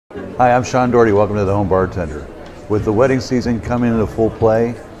Hi, I'm Sean Doherty. Welcome to the Home Bartender. With the wedding season coming into full play,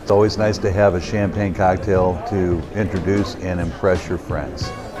 it's always nice to have a champagne cocktail to introduce and impress your friends.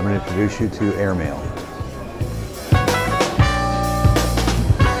 I'm going to introduce you to Airmail.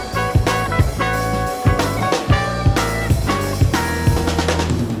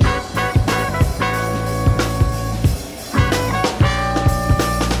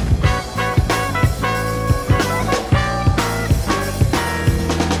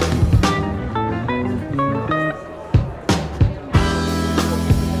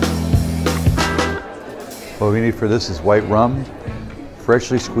 What we need for this is white rum,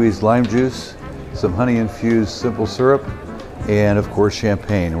 freshly squeezed lime juice, some honey-infused simple syrup, and of course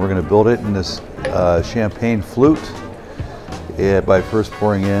champagne. We're going to build it in this champagne flute by first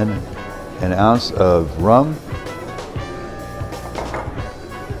pouring in an ounce of rum,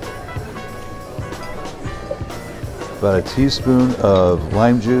 about a teaspoon of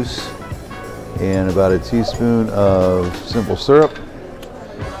lime juice, and about a teaspoon of simple syrup.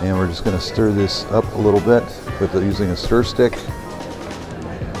 And we're just going to stir this up a little bit using a stir stick.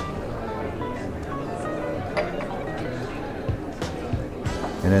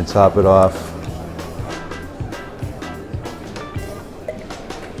 And then top it off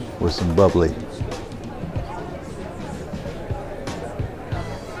with some bubbly.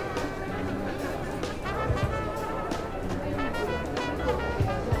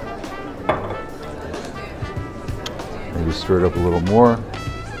 Maybe stir it up a little more.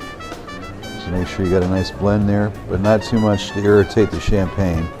 Make sure you got a nice blend there, but not too much to irritate the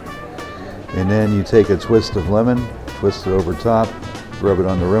champagne. And then you take a twist of lemon, twist it over top, rub it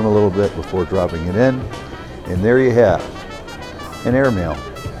on the rim a little bit before dropping it in, and there you have an Airmail.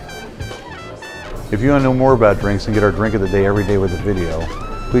 If you want to know more about drinks and get our drink of the day every day with a video,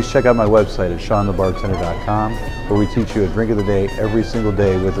 please check out my website at SeanTheBartender.com, where we teach you a drink of the day every single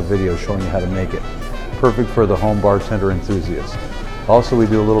day with a video showing you how to make it. Perfect for the home bartender enthusiast. Also, we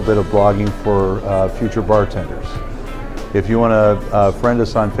do a little bit of blogging for future bartenders. If you want to friend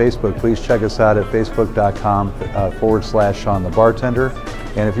us on Facebook, please check us out at facebook.com/SeanTheBartender.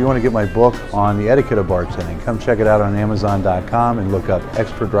 And if you want to get my book on the etiquette of bartending, come check it out on Amazon.com and look up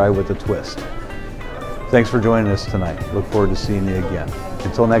Extra Dry with a Twist. Thanks for joining us tonight. Look forward to seeing you again.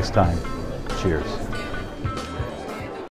 Until next time, cheers.